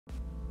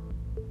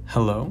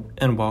Hello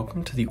and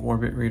welcome to the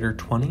Orbit Reader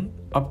 20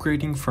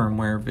 Upgrading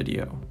Firmware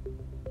video.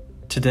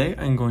 Today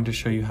I'm going to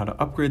show you how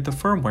to upgrade the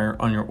firmware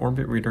on your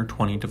Orbit Reader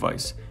 20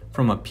 device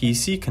from a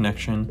PC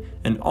connection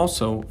and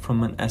also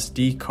from an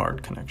SD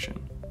card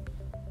connection.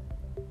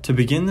 To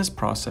begin this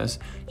process,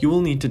 you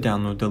will need to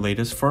download the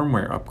latest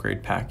firmware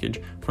upgrade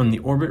package from the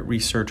Orbit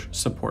Research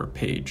support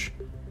page.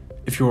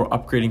 If you are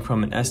upgrading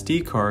from an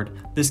SD card,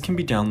 this can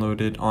be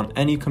downloaded on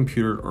any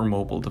computer or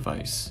mobile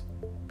device.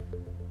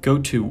 Go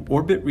to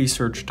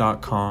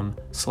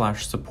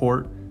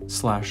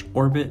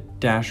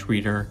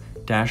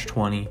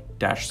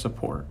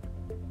orbit-research.com/support/orbit-reader-20-support.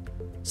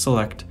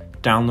 Select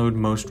Download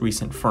Most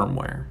Recent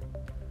Firmware.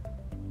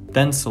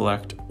 Then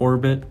select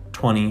Orbit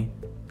 20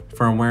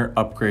 Firmware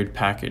Upgrade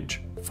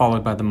Package,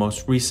 followed by the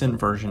most recent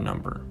version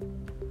number.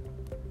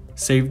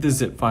 Save the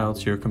zip file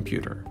to your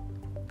computer.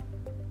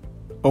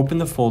 Open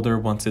the folder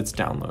once it's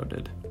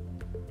downloaded.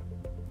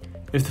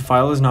 If the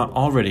file is not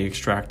already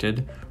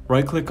extracted,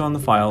 right-click on the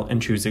file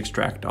and choose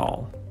Extract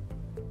All.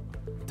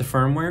 The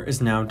firmware is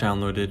now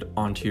downloaded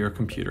onto your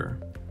computer.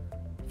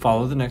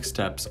 Follow the next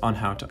steps on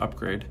how to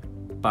upgrade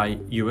by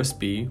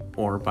USB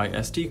or by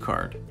SD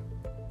card.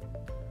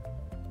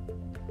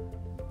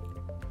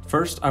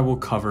 First, I will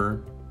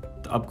cover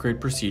the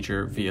upgrade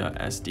procedure via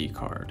SD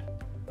card.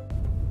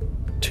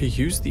 To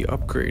use the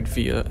upgrade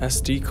via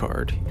SD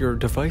card, your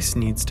device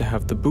needs to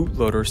have the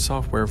bootloader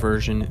software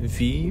version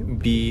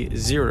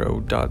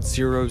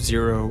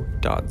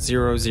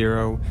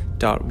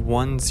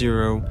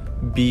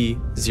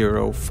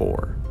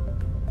VB0.00.00.10B04.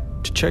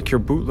 To check your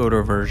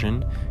bootloader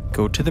version,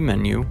 go to the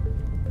menu,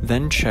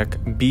 then check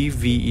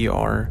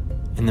BVER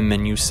in the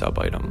menu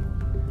sub-item.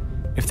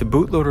 If the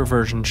bootloader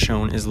version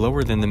shown is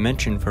lower than the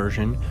mentioned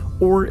version,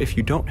 or if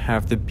you don't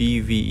have the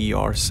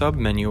BVER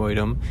sub-menu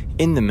item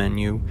in the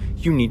menu,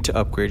 you need to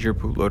upgrade your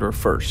bootloader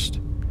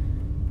first.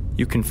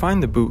 You can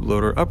find the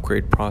bootloader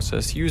upgrade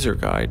process user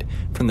guide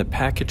from the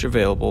package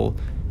available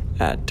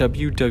at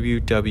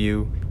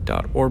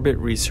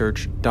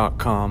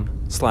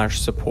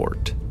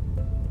www.orbitresearch.com/support.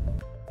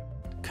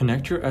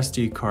 Connect your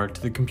SD card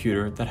to the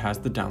computer that has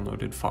the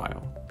downloaded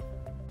file.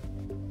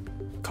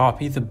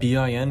 Copy the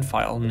BIN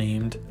file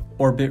named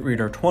Orbit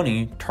Reader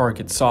 20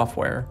 Target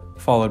Software,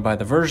 followed by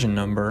the version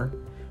number,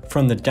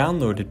 from the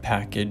downloaded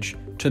package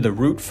to the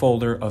root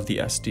folder of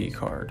the SD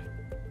card.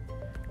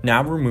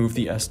 Now remove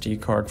the SD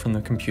card from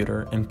the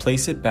computer and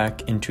place it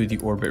back into the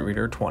Orbit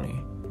Reader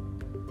 20.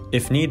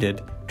 If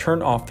needed,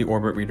 turn off the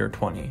Orbit Reader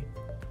 20.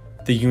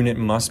 The unit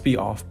must be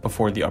off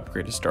before the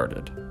upgrade is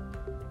started.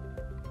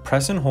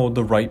 Press and hold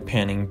the right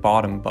panning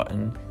bottom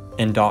button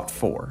and dot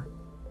 4.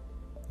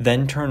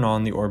 Then turn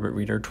on the Orbit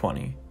Reader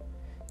 20.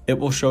 It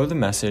will show the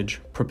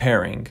message,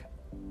 Preparing.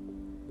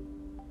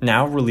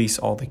 Now release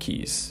all the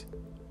keys.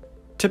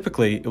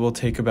 Typically, it will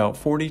take about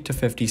 40 to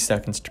 50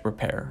 seconds to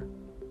prepare.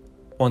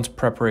 Once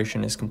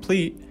preparation is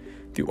complete,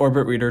 the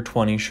Orbit Reader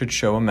 20 should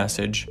show a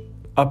message,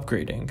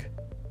 Upgrading.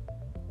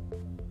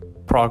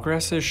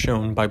 Progress is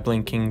shown by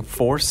blinking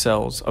 4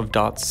 cells of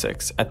dot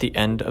 6 at the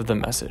end of the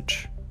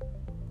message.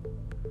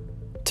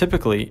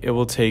 Typically, it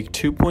will take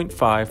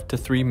 2.5 to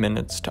 3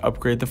 minutes to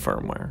upgrade the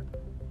firmware.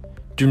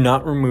 Do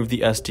not remove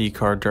the SD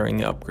card during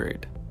the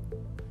upgrade.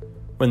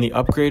 When the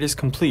upgrade is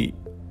complete,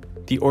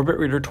 the Orbit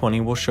Reader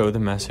 20 will show the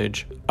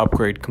message,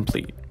 Upgrade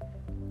Complete.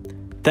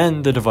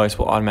 Then the device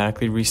will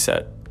automatically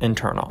reset and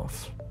turn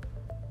off.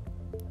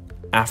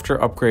 After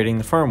upgrading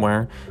the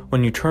firmware,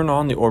 when you turn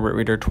on the Orbit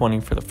Reader 20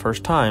 for the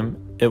first time,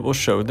 it will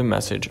show the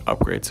message,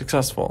 Upgrade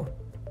Successful.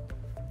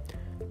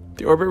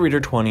 The Orbit Reader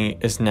 20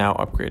 is now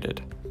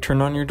upgraded.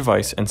 Turn on your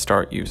device and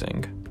start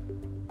using.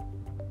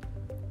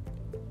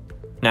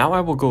 Now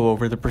I will go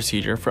over the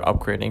procedure for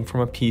upgrading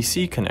from a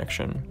PC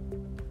connection.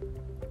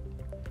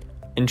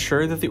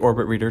 Ensure that the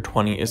Orbit Reader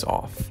 20 is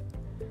off.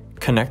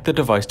 Connect the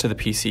device to the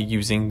PC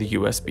using the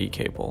USB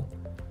cable.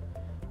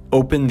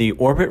 Open the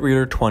Orbit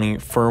Reader 20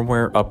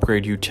 Firmware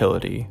Upgrade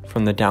utility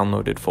from the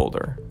downloaded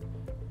folder.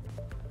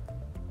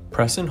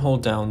 Press and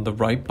hold down the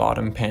right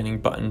bottom panning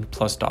button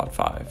plus dot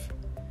 5.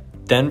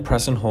 Then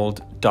press and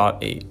hold dot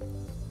 8.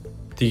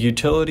 The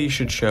utility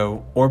should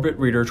show Orbit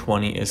Reader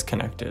 20 is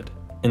connected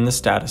in the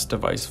status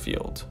device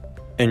field,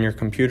 and your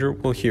computer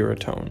will hear a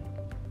tone.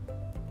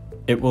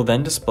 It will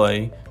then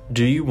display,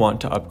 Do you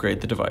want to upgrade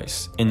the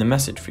device, in the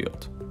message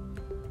field.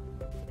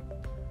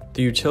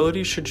 The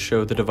utility should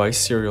show the device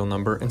serial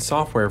number and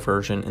software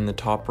version in the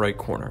top right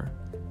corner.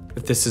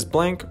 If this is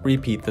blank,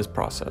 repeat this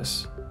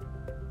process.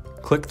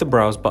 Click the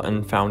Browse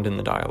button found in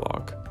the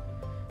dialog.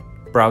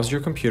 Browse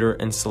your computer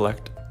and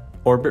select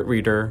Orbit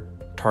Reader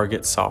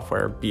Target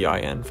Software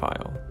BIN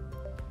file.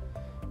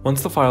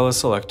 Once the file is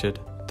selected,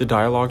 the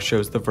dialog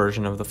shows the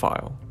version of the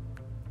file.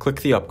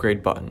 Click the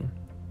Upgrade button.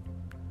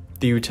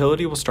 The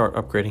utility will start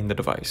upgrading the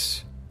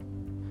device.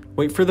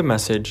 Wait for the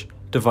message,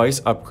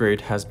 Device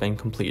Upgrade has been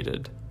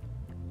completed.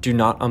 Do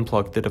not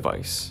unplug the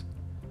device.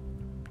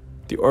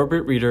 The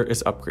Orbit Reader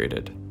is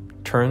upgraded.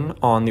 Turn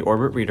on the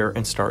Orbit Reader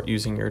and start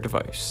using your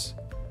device.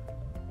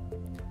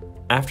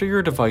 After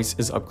your device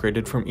is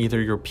upgraded from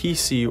either your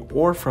PC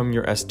or from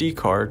your SD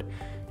card,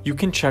 You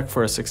can check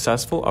for a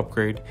successful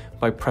upgrade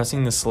by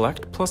pressing the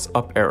Select plus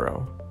Up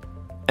arrow,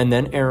 and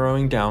then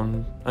arrowing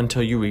down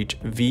until you reach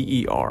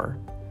VER.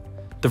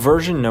 The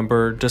version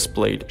number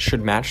displayed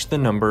should match the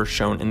number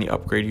shown in the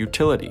upgrade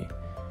utility.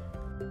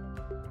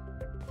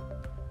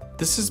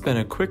 This has been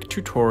a quick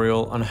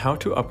tutorial on how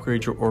to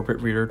upgrade your Orbit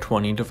Reader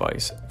 20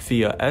 device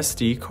via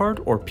SD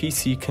card or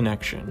PC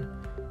connection.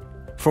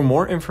 For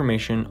more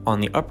information on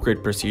the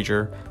upgrade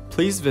procedure,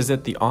 please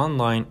visit the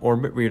online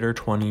Orbit Reader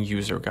 20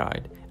 user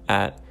guide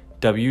at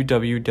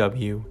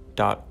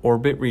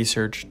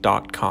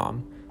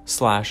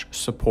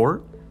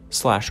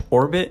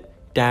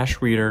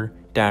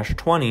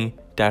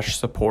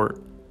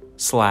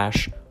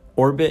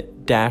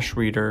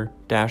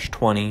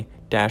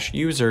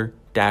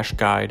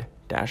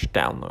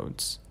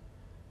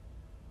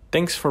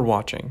Thanks for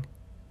watching.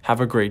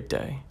 Have a great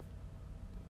day.